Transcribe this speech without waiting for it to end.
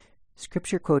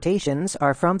Scripture quotations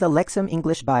are from the Lexham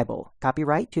English Bible.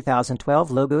 Copyright 2012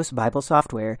 Logos Bible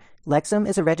Software. Lexham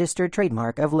is a registered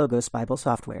trademark of Logos Bible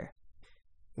Software.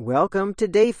 Welcome to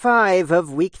Day 5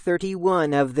 of Week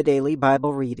 31 of the Daily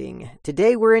Bible Reading.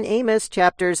 Today we're in Amos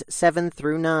chapters 7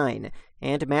 through 9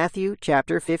 and Matthew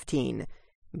chapter 15.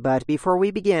 But before we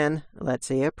begin, let's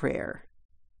say a prayer.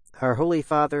 Our Holy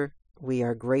Father, we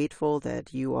are grateful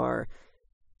that you are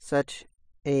such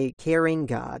a caring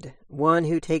God, one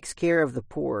who takes care of the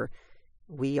poor.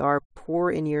 We are poor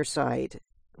in your sight.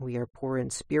 We are poor in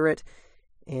spirit,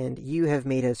 and you have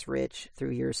made us rich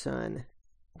through your Son.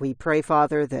 We pray,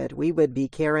 Father, that we would be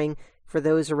caring for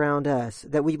those around us,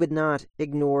 that we would not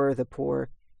ignore the poor.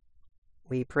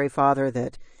 We pray, Father,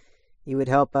 that you would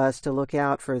help us to look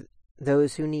out for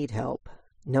those who need help,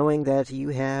 knowing that you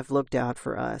have looked out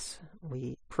for us.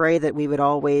 We pray that we would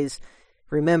always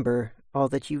remember all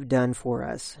that you've done for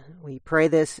us. We pray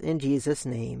this in Jesus'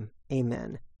 name.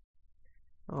 Amen.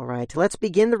 All right, let's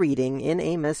begin the reading in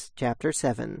Amos chapter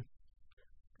 7.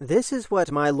 This is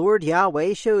what my Lord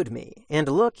Yahweh showed me. And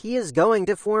look, he is going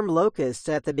to form locusts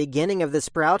at the beginning of the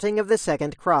sprouting of the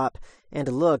second crop, and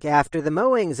look after the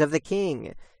mowings of the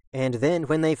king. And then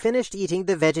when they finished eating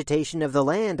the vegetation of the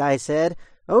land, I said,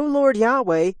 O Lord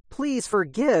Yahweh, please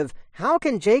forgive. How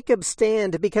can Jacob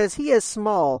stand, because he is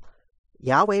small?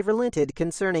 Yahweh relented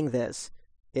concerning this.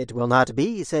 It will not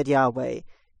be, said Yahweh.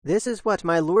 This is what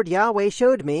my Lord Yahweh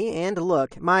showed me, and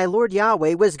look, my Lord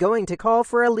Yahweh was going to call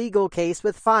for a legal case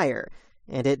with fire,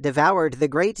 and it devoured the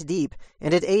great deep,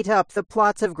 and it ate up the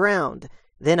plots of ground.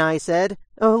 Then I said,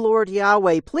 O Lord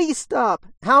Yahweh, please stop.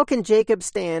 How can Jacob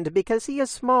stand, because he is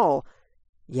small?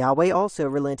 Yahweh also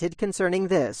relented concerning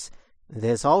this.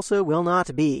 This also will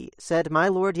not be, said my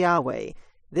Lord Yahweh.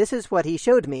 This is what he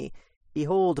showed me.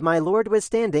 Behold, my Lord was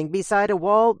standing beside a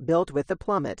wall built with a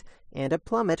plummet, and a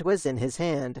plummet was in his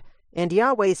hand. And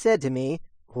Yahweh said to me,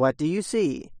 What do you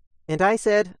see? And I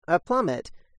said, A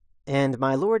plummet. And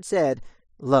my Lord said,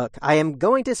 Look, I am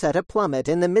going to set a plummet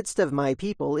in the midst of my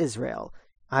people Israel.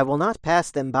 I will not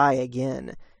pass them by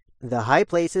again. The high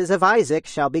places of Isaac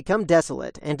shall become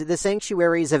desolate, and the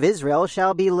sanctuaries of Israel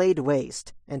shall be laid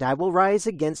waste, and I will rise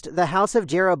against the house of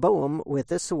Jeroboam with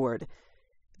the sword.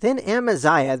 Then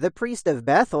Amaziah the priest of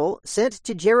Bethel sent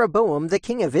to Jeroboam the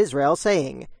king of Israel,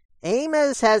 saying,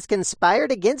 Amos has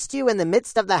conspired against you in the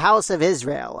midst of the house of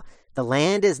Israel. The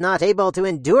land is not able to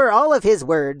endure all of his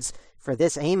words. For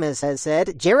this Amos has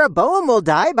said, Jeroboam will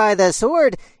die by the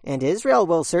sword, and Israel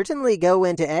will certainly go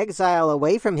into exile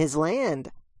away from his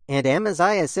land. And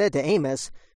Amaziah said to Amos,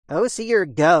 O seer,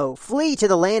 go, flee to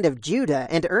the land of Judah,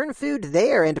 and earn food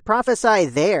there, and prophesy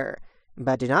there.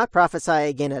 But do not prophesy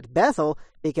again at Bethel,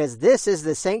 because this is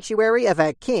the sanctuary of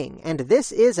a king, and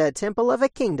this is a temple of a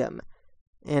kingdom.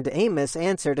 And Amos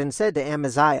answered and said to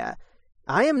Amaziah,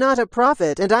 I am not a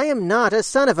prophet, and I am not a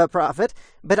son of a prophet,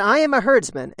 but I am a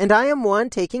herdsman, and I am one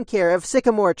taking care of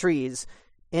sycamore trees.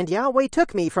 And Yahweh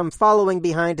took me from following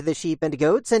behind the sheep and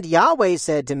goats, and Yahweh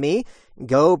said to me,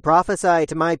 Go prophesy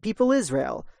to my people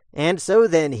Israel. And so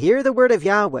then hear the word of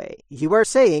Yahweh. You are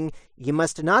saying, You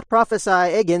must not prophesy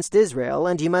against Israel,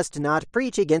 and you must not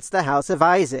preach against the house of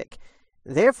Isaac.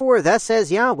 Therefore thus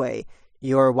says Yahweh,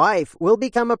 Your wife will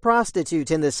become a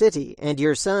prostitute in the city, and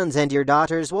your sons and your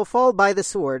daughters will fall by the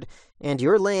sword, and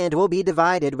your land will be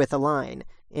divided with a line,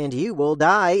 and you will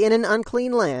die in an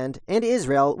unclean land, and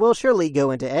Israel will surely go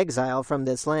into exile from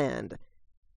this land.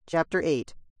 Chapter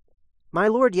 8. My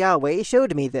Lord Yahweh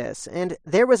showed me this, and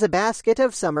there was a basket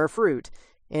of summer fruit.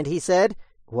 And he said,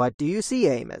 What do you see,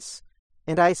 Amos?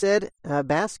 And I said, A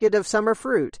basket of summer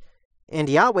fruit. And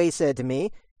Yahweh said to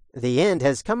me, The end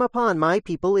has come upon my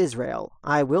people Israel.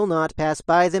 I will not pass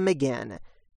by them again.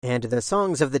 And the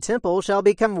songs of the temple shall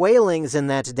become wailings in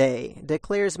that day,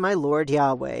 declares my Lord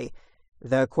Yahweh.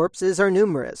 The corpses are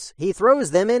numerous. He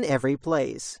throws them in every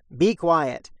place. Be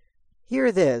quiet. Hear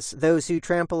this, those who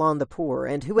trample on the poor,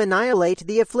 and who annihilate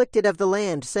the afflicted of the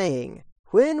land, saying,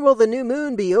 When will the new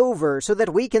moon be over, so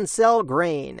that we can sell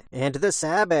grain, and the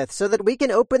Sabbath, so that we can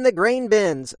open the grain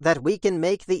bins, that we can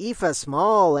make the ephah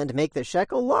small, and make the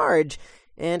shekel large,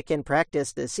 and can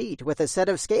practice deceit with a set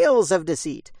of scales of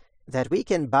deceit, that we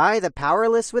can buy the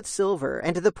powerless with silver,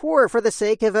 and the poor for the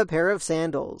sake of a pair of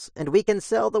sandals, and we can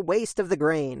sell the waste of the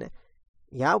grain.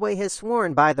 Yahweh has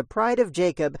sworn by the pride of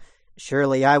Jacob,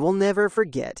 Surely I will never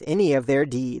forget any of their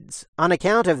deeds. On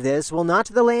account of this will not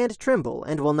the land tremble,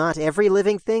 and will not every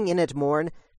living thing in it mourn?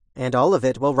 And all of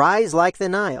it will rise like the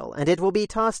Nile, and it will be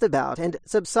tossed about, and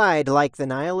subside like the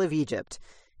Nile of Egypt.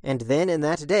 And then in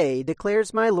that day,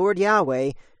 declares my Lord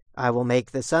Yahweh, I will make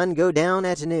the sun go down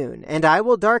at noon, and I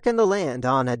will darken the land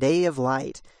on a day of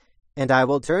light. And I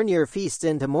will turn your feasts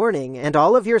into mourning, and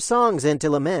all of your songs into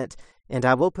lament. And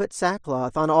I will put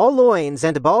sackcloth on all loins,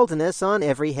 and baldness on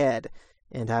every head.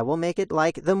 And I will make it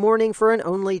like the mourning for an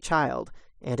only child,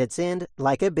 and its end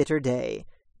like a bitter day.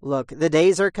 Look, the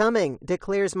days are coming,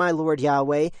 declares my Lord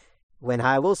Yahweh, when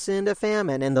I will send a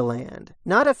famine in the land,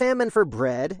 not a famine for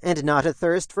bread, and not a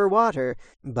thirst for water,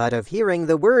 but of hearing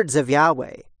the words of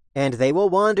Yahweh. And they will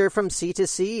wander from sea to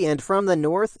sea, and from the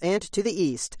north and to the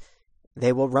east.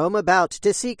 They will roam about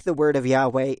to seek the word of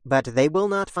Yahweh, but they will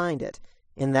not find it.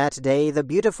 In that day the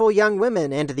beautiful young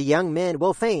women and the young men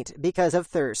will faint because of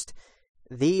thirst.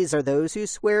 These are those who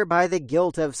swear by the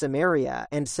guilt of Samaria,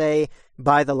 and say,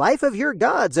 By the life of your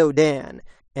gods, O Dan,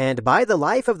 and by the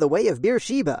life of the way of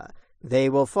Beersheba, they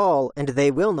will fall, and they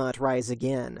will not rise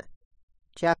again.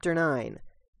 Chapter 9.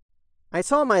 I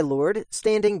saw my Lord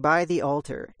standing by the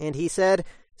altar, and he said,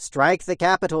 Strike the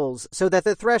capitals, so that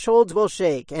the thresholds will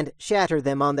shake, and shatter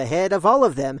them on the head of all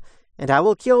of them, and I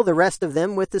will kill the rest of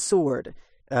them with the sword.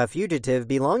 A fugitive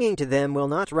belonging to them will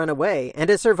not run away, and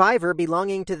a survivor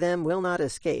belonging to them will not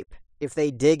escape. If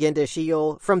they dig into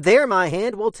Sheol, from there my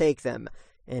hand will take them.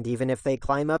 And even if they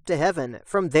climb up to heaven,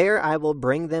 from there I will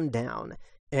bring them down.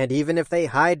 And even if they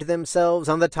hide themselves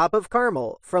on the top of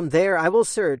Carmel, from there I will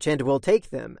search and will take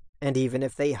them. And even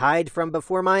if they hide from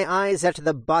before my eyes at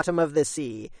the bottom of the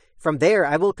sea, from there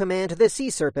I will command the sea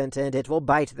serpent, and it will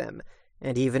bite them.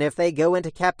 And even if they go into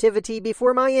captivity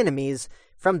before my enemies,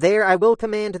 from there I will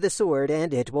command the sword,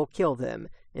 and it will kill them.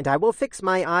 And I will fix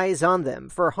my eyes on them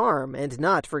for harm and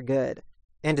not for good.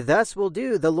 And thus will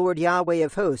do the Lord Yahweh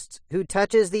of hosts, who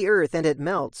touches the earth and it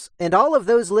melts, and all of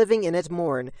those living in it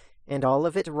mourn, and all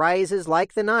of it rises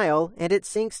like the Nile, and it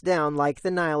sinks down like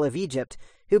the Nile of Egypt,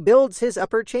 who builds his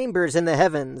upper chambers in the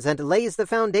heavens, and lays the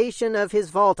foundation of his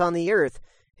vault on the earth,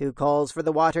 who calls for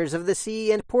the waters of the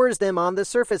sea, and pours them on the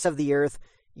surface of the earth.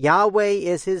 Yahweh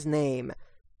is his name.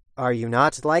 Are you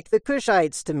not like the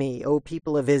Cushites to me, O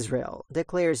people of Israel,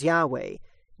 declares Yahweh?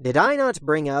 Did I not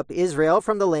bring up Israel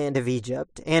from the land of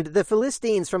Egypt, and the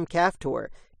Philistines from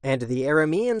Caphtor, and the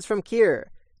Arameans from Kir?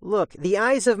 Look, the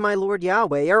eyes of my Lord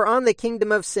Yahweh are on the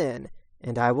kingdom of sin,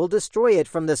 and I will destroy it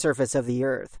from the surface of the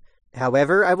earth.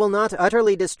 However, I will not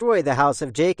utterly destroy the house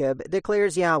of Jacob,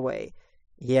 declares Yahweh.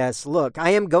 Yes, look, I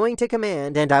am going to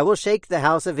command, and I will shake the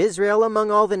house of Israel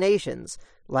among all the nations,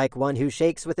 like one who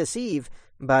shakes with a sieve,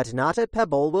 but not a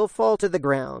pebble will fall to the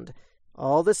ground.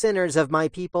 All the sinners of my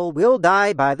people will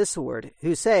die by the sword,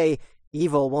 who say,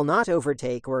 Evil will not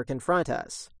overtake or confront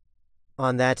us.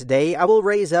 On that day I will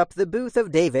raise up the booth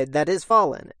of David that is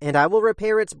fallen, and I will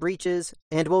repair its breaches,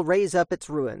 and will raise up its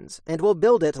ruins, and will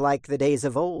build it like the days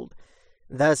of old.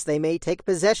 Thus they may take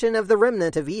possession of the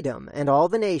remnant of Edom, and all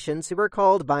the nations who are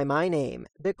called by my name,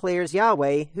 declares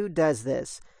Yahweh, who does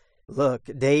this. Look,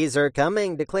 days are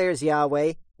coming, declares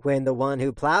Yahweh, when the one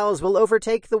who plows will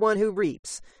overtake the one who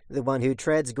reaps. The one who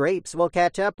treads grapes will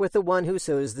catch up with the one who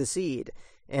sows the seed.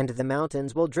 And the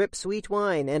mountains will drip sweet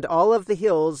wine, and all of the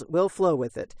hills will flow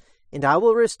with it. And I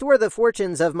will restore the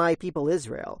fortunes of my people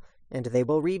Israel, and they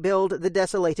will rebuild the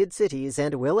desolated cities,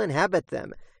 and will inhabit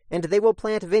them. And they will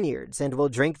plant vineyards, and will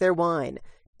drink their wine.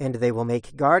 And they will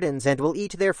make gardens, and will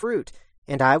eat their fruit.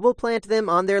 And I will plant them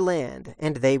on their land,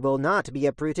 and they will not be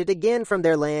uprooted again from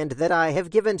their land that I have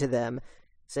given to them,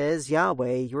 says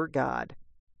Yahweh your God.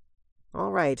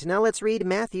 All right, now let's read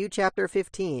Matthew chapter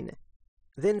 15.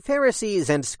 Then Pharisees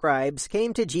and scribes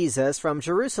came to Jesus from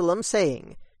Jerusalem,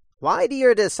 saying, Why do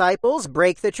your disciples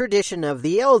break the tradition of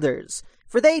the elders?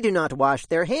 For they do not wash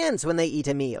their hands when they eat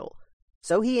a meal.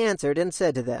 So he answered and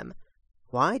said to them,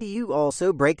 Why do you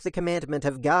also break the commandment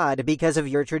of God because of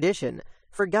your tradition?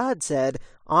 For God said,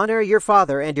 Honor your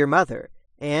father and your mother,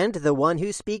 and the one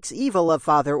who speaks evil of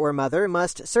father or mother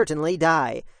must certainly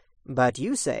die. But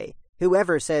you say,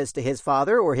 Whoever says to his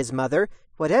father or his mother,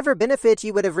 Whatever benefit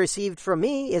you would have received from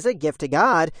me is a gift to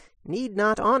God, need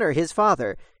not honor his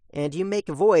father, and you make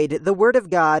void the word of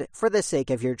God for the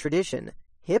sake of your tradition.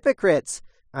 Hypocrites!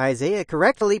 Isaiah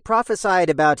correctly prophesied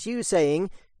about you, saying,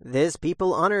 This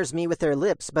people honors me with their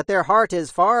lips, but their heart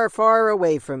is far, far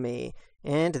away from me,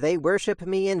 and they worship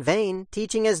me in vain,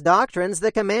 teaching as doctrines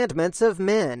the commandments of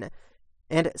men.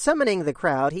 And summoning the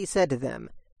crowd, he said to them,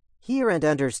 Hear and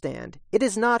understand. It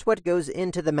is not what goes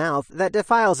into the mouth that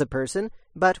defiles a person,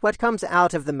 but what comes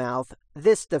out of the mouth,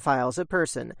 this defiles a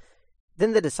person.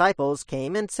 Then the disciples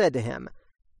came and said to him,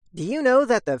 Do you know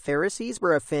that the Pharisees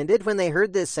were offended when they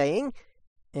heard this saying?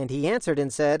 And he answered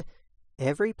and said,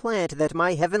 Every plant that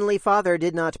my heavenly Father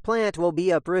did not plant will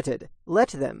be uprooted. Let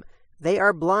them. They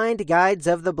are blind guides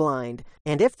of the blind,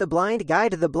 and if the blind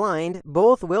guide the blind,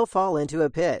 both will fall into a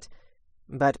pit.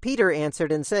 But Peter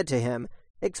answered and said to him,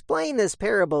 explain this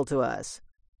parable to us."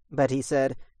 But he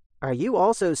said, "Are you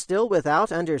also still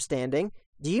without understanding?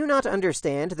 Do you not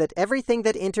understand that everything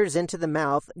that enters into the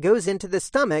mouth goes into the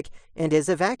stomach and is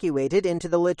evacuated into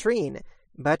the latrine?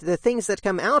 But the things that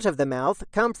come out of the mouth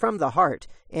come from the heart,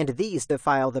 and these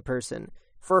defile the person.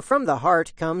 For from the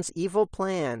heart comes evil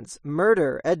plans,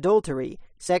 murder, adultery,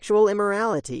 sexual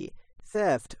immorality,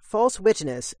 theft, false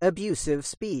witness, abusive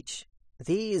speech.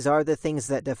 These are the things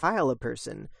that defile a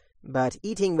person. But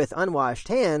eating with unwashed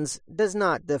hands does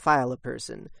not defile a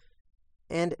person."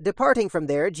 And departing from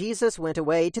there, Jesus went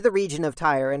away to the region of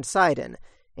Tyre and Sidon.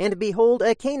 And behold,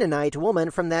 a Canaanite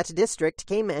woman from that district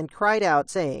came and cried out,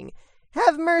 saying,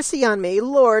 "Have mercy on me,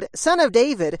 Lord, Son of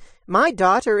David. My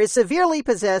daughter is severely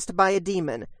possessed by a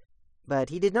demon." But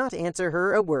he did not answer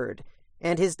her a word.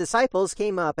 And his disciples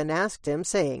came up and asked him,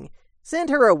 saying, "Send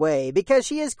her away, because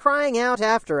she is crying out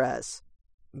after us."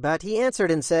 But he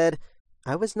answered and said,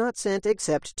 "I was not sent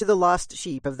except to the lost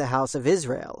sheep of the house of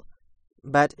Israel."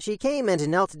 But she came and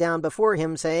knelt down before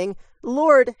him, saying,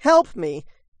 "Lord, help me."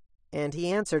 And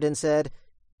he answered and said,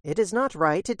 "It is not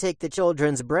right to take the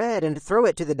children's bread and throw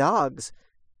it to the dogs."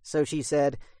 So she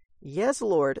said, "Yes,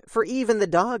 Lord, for even the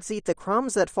dogs eat the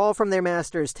crumbs that fall from their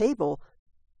master's table."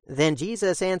 Then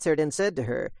Jesus answered and said to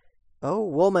her, "O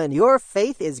woman, your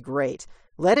faith is great.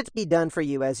 Let it be done for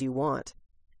you as you want."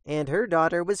 And her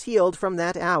daughter was healed from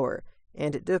that hour.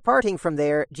 And departing from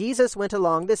there, Jesus went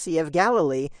along the Sea of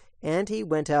Galilee, and he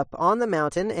went up on the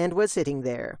mountain and was sitting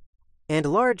there. And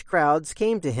large crowds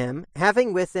came to him,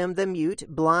 having with them the mute,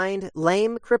 blind,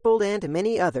 lame, crippled, and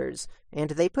many others,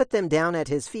 and they put them down at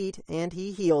his feet, and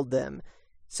he healed them.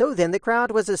 So then the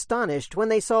crowd was astonished when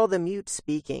they saw the mute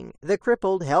speaking, the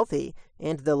crippled healthy,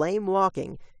 and the lame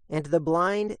walking, and the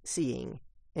blind seeing.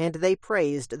 And they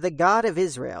praised the God of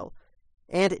Israel.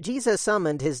 And Jesus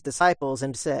summoned his disciples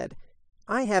and said,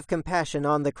 "I have compassion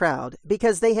on the crowd,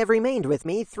 because they have remained with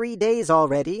me 3 days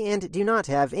already, and do not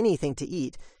have anything to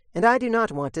eat. And I do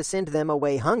not want to send them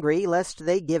away hungry, lest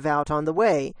they give out on the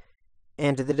way."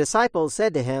 And the disciples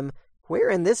said to him, "Where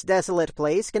in this desolate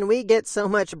place can we get so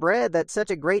much bread that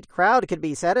such a great crowd could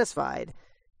be satisfied?"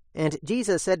 And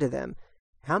Jesus said to them,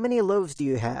 "How many loaves do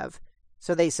you have?"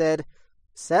 So they said,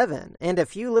 7, and a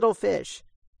few little fish.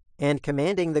 And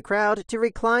commanding the crowd to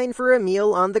recline for a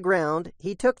meal on the ground,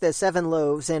 he took the 7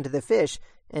 loaves and the fish,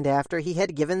 and after he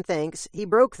had given thanks, he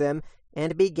broke them,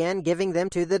 and began giving them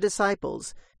to the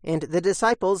disciples, and the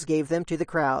disciples gave them to the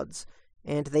crowds.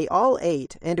 And they all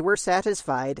ate, and were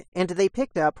satisfied, and they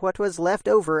picked up what was left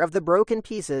over of the broken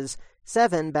pieces,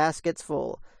 7 baskets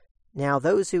full. Now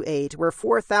those who ate were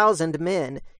 4,000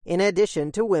 men, in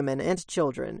addition to women and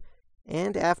children.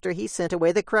 And after he sent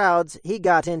away the crowds, he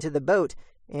got into the boat,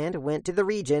 and went to the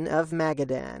region of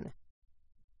Magadan.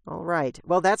 All right,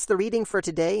 well, that's the reading for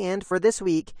today and for this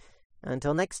week.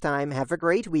 Until next time, have a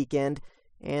great weekend,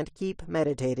 and keep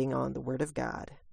meditating on the Word of God.